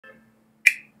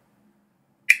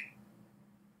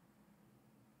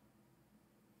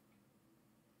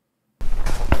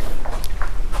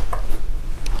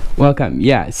Welcome.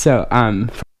 Yeah, so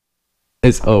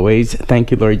as always,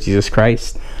 thank you, Lord Jesus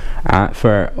Christ,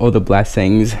 for all the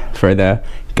blessings, for the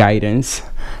guidance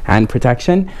and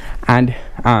protection. And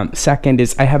second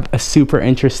is, I have a super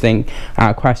interesting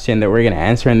question that we're going to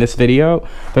answer in this video.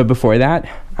 But before that,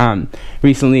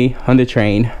 recently on the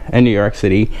train in New York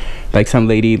City, like some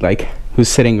lady who's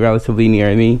sitting relatively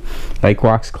near me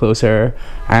walks closer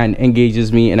and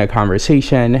engages me in a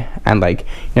conversation, and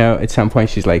at some point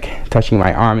she's touching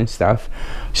my arm and stuff,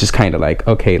 which is kind of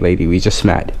okay, lady, we just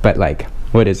met, but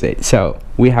what is it? So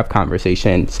we have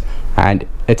conversations, and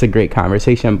it's a great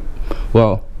conversation.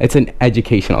 Well, it's an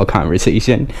educational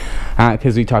conversation,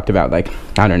 because we talked about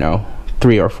I don't know,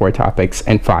 3 or 4 topics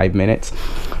in 5 minutes.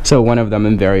 So one of them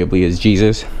invariably is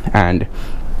Jesus, and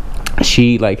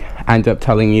she ends up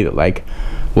telling me that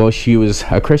well, she was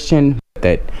a Christian,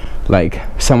 that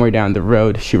somewhere down the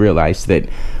road she realized that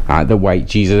the white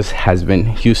Jesus has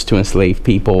been used to enslave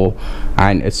people,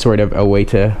 and it's sort of a way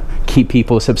to keep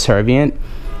people subservient.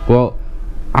 Well,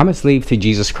 I'm a slave to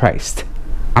Jesus Christ.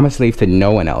 I'm a slave to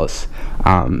no one else.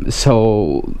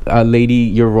 So lady,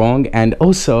 you're wrong. And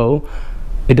also,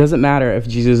 it doesn't matter if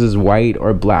Jesus is white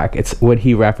or black, it's what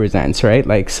he represents,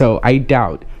 right? So I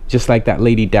doubt, just like that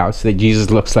lady doubts, that Jesus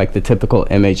looks like the typical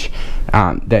image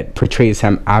that portrays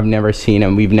him. I've never seen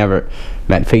him. We've never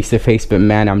met face to face, but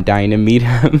man, I'm dying to meet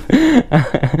him.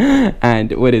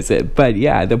 And what is it? But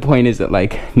yeah, the point is that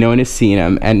no one has seen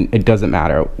him, and it doesn't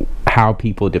matter how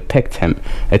people depict him.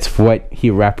 It's what he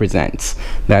represents.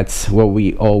 That's what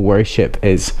we all worship,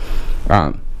 is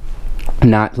not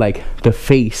the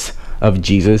face of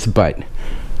Jesus, but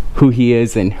who he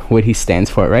is and what he stands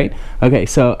for, right? Okay,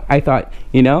 so I thought,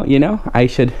 I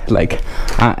should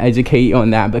educate you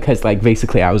on that, because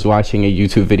basically I was watching a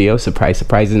YouTube video, surprise,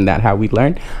 isn't that how we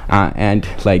learn? And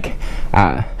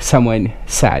someone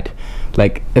said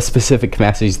a specific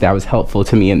message that was helpful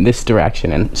to me in this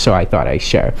direction, and so I thought I'd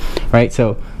share, right?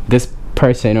 So this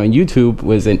person on YouTube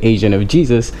was an agent of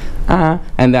Jesus,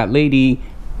 and that lady,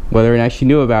 whether or not she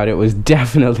knew about it, was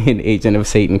definitely an agent of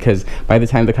Satan, because by the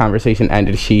time the conversation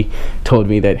ended, she told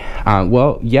me that,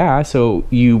 well, yeah, so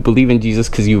you believe in Jesus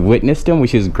because you witnessed him,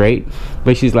 which is great,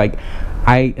 but she's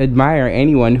I admire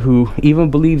anyone who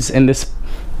even believes in this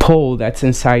pole that's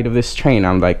inside of this train.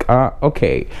 I'm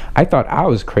okay, I thought I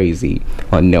was crazy.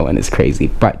 Well, no one is crazy,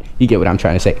 but you get what I'm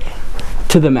trying to say.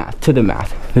 To the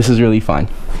math. This is really fun.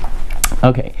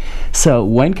 Okay, so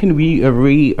when can we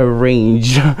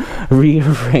rearrange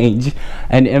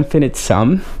an infinite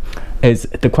sum is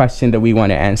the question that we want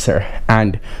to answer.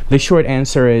 And the short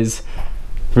answer is,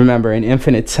 remember, an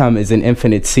infinite sum is an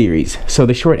infinite series. So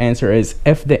the short answer is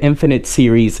if the infinite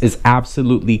series is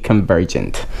absolutely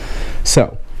convergent.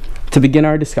 So to begin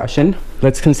our discussion,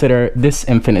 let's consider this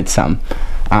infinite sum.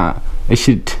 It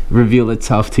should reveal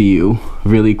itself to you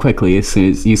really quickly as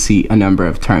soon as you see a number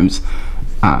of terms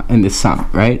in this sum,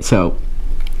 right? So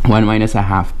 1 minus a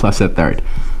half plus a third.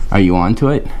 Are you on to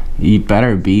it? You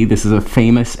better be. This is a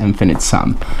famous infinite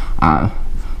sum.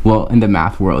 Well, in the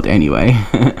math world anyway.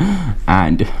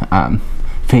 And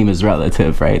fame is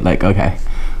relative, right? Okay,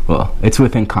 well, it's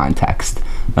within context.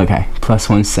 Okay, plus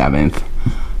 1/7,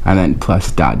 and then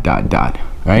plus ...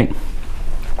 right?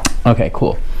 Okay,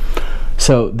 cool.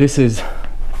 So this is,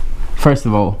 first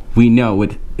of all, we know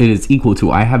what it is equal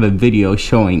to. I have a video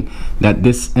showing that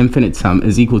this infinite sum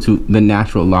is equal to the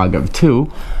natural log of 2.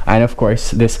 And of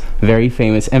course, this very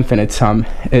famous infinite sum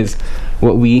is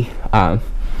what we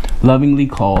lovingly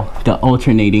call the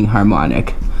alternating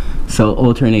harmonic. So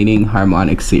alternating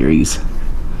harmonic series,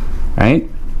 right?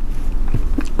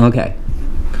 Okay.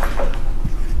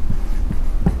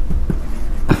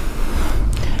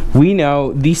 We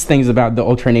know these things about the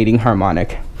alternating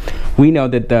harmonic. We know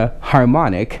that the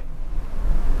harmonic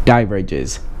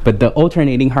diverges, but the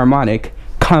alternating harmonic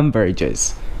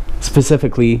converges,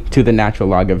 specifically to the natural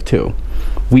log of 2.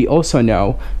 We also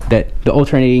know that the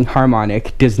alternating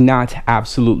harmonic does not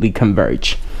absolutely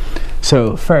converge.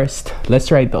 So first,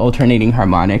 let's write the alternating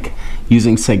harmonic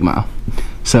using sigma.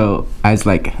 So as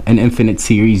an infinite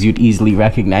series, you'd easily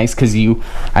recognize, because you,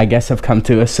 I guess, have come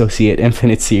to associate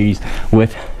infinite series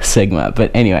with sigma.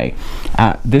 But anyway,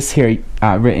 this here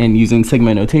written using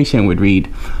sigma notation would read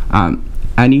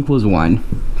n equals 1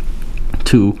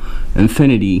 to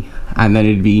infinity, and then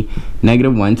it'd be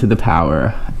 -1 to the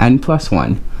power n plus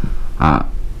 1,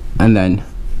 and then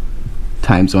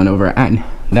times 1 over n.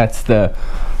 That's the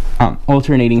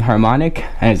alternating harmonic,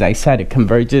 and as I said, it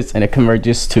converges, and it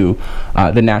converges to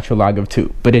the natural log of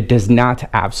 2, but it does not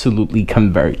absolutely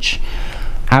converge.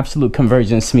 Absolute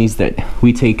convergence means that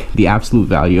we take the absolute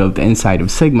value of the inside of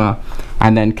sigma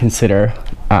and then consider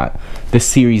the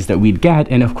series that we'd get.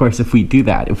 And of course, if we do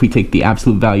that, if we take the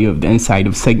absolute value of the inside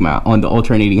of sigma on the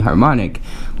alternating harmonic,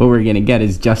 what we're going to get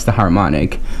is just the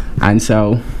harmonic. And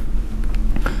so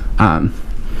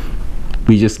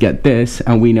we just get this,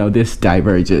 and we know this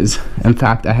diverges. In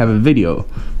fact, I have a video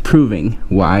proving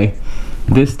why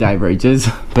this diverges,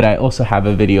 but I also have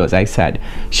a video, as I said,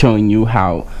 showing you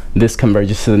how this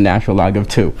converges to the natural log of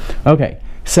 2. Okay,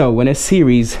 so when a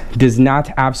series does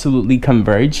not absolutely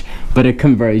converge, but it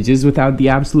converges without the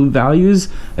absolute values,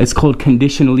 it's called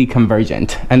conditionally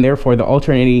convergent, and therefore the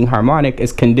alternating harmonic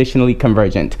is conditionally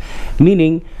convergent.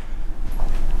 Meaning,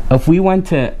 if we want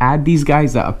to add these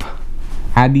guys up,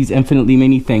 add these infinitely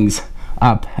many things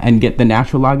up and get the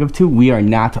natural log of 2, we are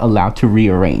not allowed to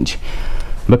rearrange,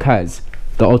 because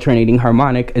the alternating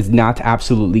harmonic is not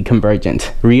absolutely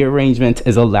convergent. Rearrangement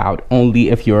is allowed only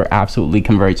if you're absolutely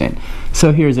convergent.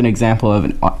 So here's an example of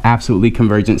an absolutely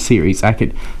convergent series. I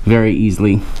could very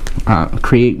easily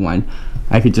create one.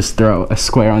 I could just throw a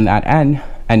square on that end,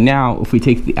 and now if we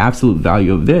take the absolute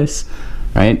value of this,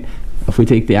 right, if we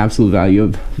take the absolute value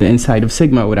of the inside of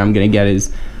sigma, what I'm going to get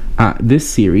is this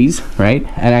series, right?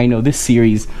 And I know this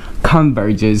series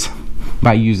converges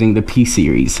by using the P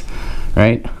series,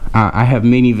 right? I have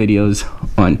many videos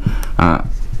on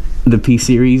the P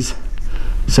series,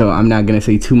 so I'm not going to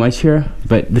say too much here,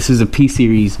 but this is a P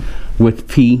series with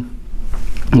P.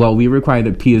 Well, we require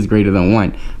that P is greater than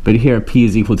 1, but here P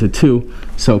is equal to 2,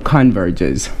 so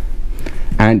converges.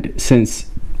 And since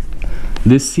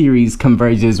this series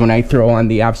converges when I throw on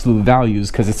the absolute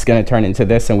values, because it's going to turn into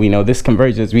this, and we know this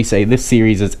converges, we say this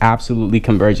series is absolutely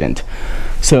convergent.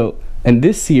 So in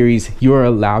this series, you're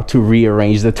allowed to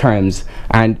rearrange the terms,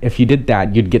 and if you did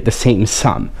that, you'd get the same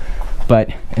sum.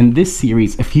 But in this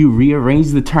series, if you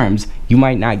rearrange the terms, you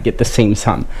might not get the same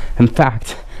sum. In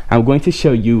fact, I'm going to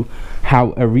show you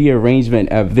how a rearrangement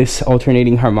of this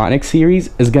alternating harmonic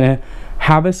series is going to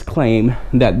have us claim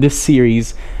that this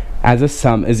series as a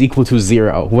sum is equal to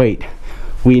 0. Wait,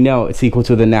 we know it's equal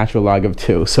to the natural log of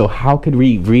 2. So how could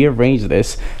we rearrange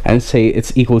this and say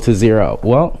it's equal to 0?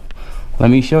 Well, let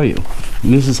me show you.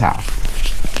 This is how.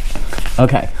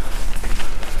 Okay.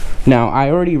 Now, I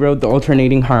already wrote the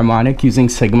alternating harmonic using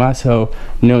sigma, so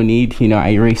no need, I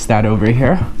erased that over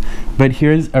here. But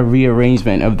here's a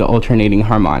rearrangement of the alternating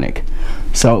harmonic.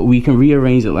 So we can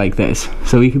rearrange it like this.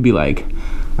 So we could be like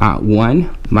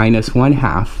 1 minus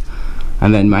 1/2,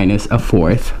 and then minus a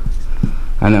 4th,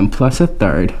 and then plus a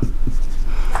 3rd,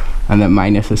 and then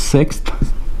minus a 6th,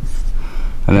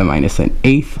 and then minus an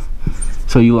 8th.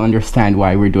 So you'll understand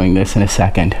why we're doing this in a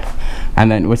second. And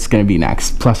then what's going to be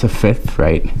next? Plus a 5th,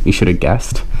 right? You should have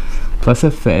guessed. Plus a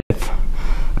 5th,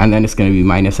 and then it's going to be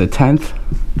minus a 10th,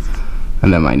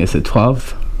 and then minus a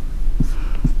 12th,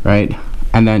 right?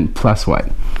 And then plus what?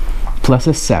 Plus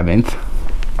a 7th,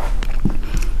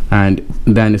 and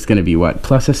then it's going to be what?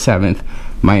 Plus a 7th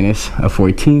minus a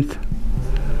 14th,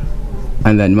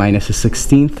 and then minus a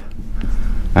 16th,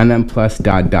 and then plus ...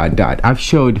 I've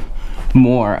showed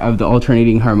more of the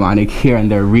alternating harmonic here in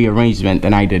the rearrangement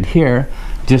than I did here,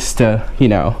 just to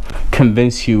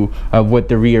convince you of what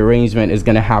the rearrangement is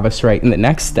going to have us write in the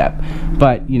next step.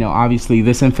 But obviously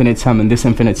this infinite sum and this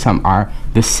infinite sum are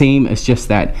the same. It's just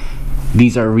that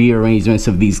these are rearrangements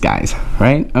of these guys,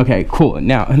 right? Okay, cool.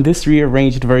 Now in this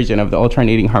rearranged version of the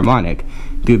alternating harmonic,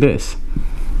 do this,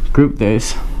 group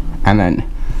this, and then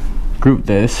group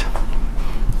this.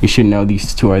 You should know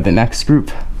these two are the next group,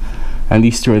 and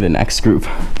these two are the next group.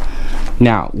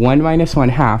 Now 1 minus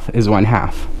 1/2 is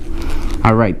 1/2.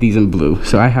 I'll write these in blue.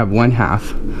 So I have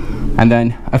 1/2, and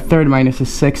then a 3rd minus a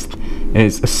 6th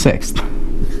is a 6th.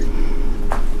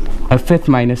 A 5th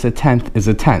minus a 10th is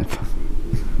a 10th.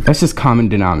 That's just common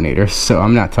denominators, so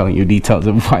I'm not telling you details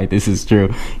of why this is true.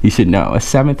 You should know. A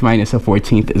 7th minus a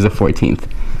 14th is a 14th.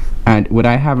 And what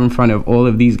I have in front of all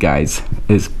of these guys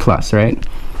is plus, right?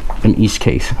 In each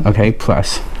case, okay,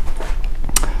 plus.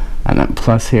 And then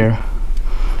plus here.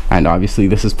 And obviously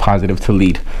this is positive to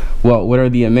lead. Well, what are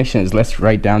the emissions? Let's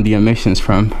write down the emissions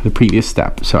from the previous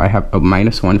step. So I have a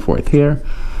minus 1/4 here,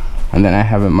 and then I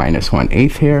have a minus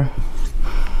 1/8 here,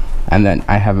 and then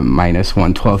I have a minus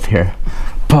 1/12 here.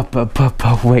 But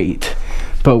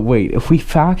wait, if we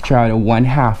factor out a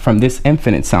 1/2 from this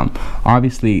infinite sum,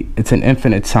 obviously it's an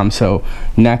infinite sum, so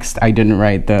next I didn't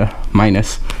write the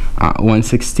minus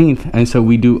 1/16th, and so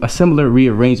we do a similar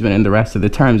rearrangement in the rest of the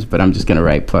terms, but I'm just going to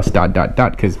write plus ...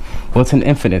 because, well, it's an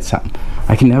infinite sum.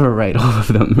 I can never write all of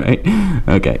them, right?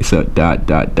 Okay, so ... got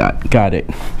it.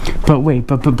 But wait,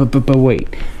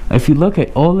 if you look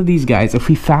at all of these guys, if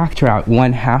we factor out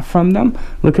 1/2 from them,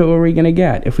 look at what we're going to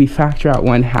get. If we factor out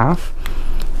 1/2,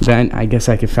 then I guess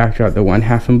I could factor out the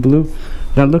 1/2 in blue.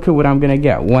 then look at what I'm going to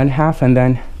get. 1/2, and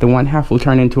then the 1/2 will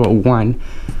turn into a 1.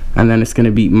 And then it's going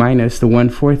to be minus the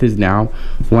 1/4 is now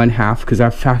 1/2, because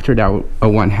I've factored out a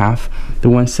 1/2. The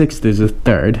 1/6 is a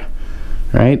third,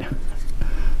 right?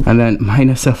 And then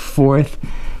minus a 4th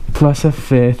plus a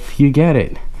 5th, you get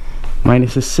it.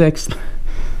 Minus a 6th,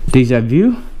 deja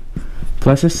vu,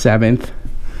 plus a 7th,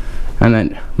 and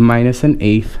then minus an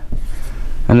 8th,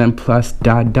 and then plus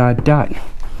dot dot dot.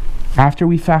 After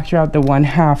we factor out the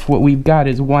 1/2, what we've got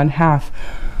is 1/2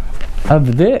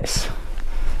 of this.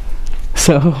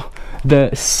 So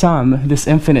the sum, this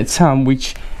infinite sum,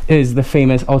 which is the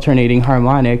famous alternating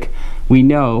harmonic, we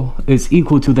know is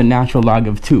equal to the natural log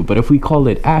of 2. But if we call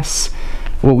it S,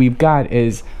 what we've got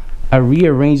is a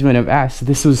rearrangement of S.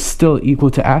 This was still equal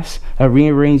to S. A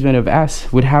rearrangement of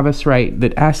S would have us write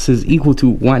that S is equal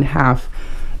to 1/2.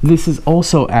 This is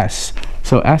also S.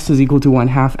 So S is equal to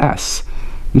 1/2 S,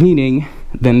 meaning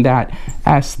then that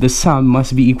S, the sum,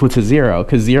 must be equal to 0,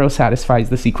 because 0 satisfies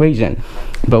this equation.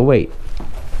 But wait,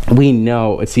 we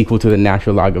know it's equal to the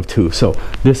natural log of 2, so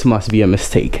this must be a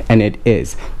mistake, and it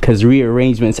is, because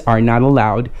rearrangements are not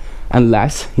allowed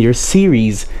unless your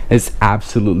series is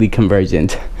absolutely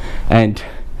convergent. And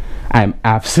I'm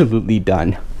absolutely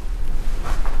done.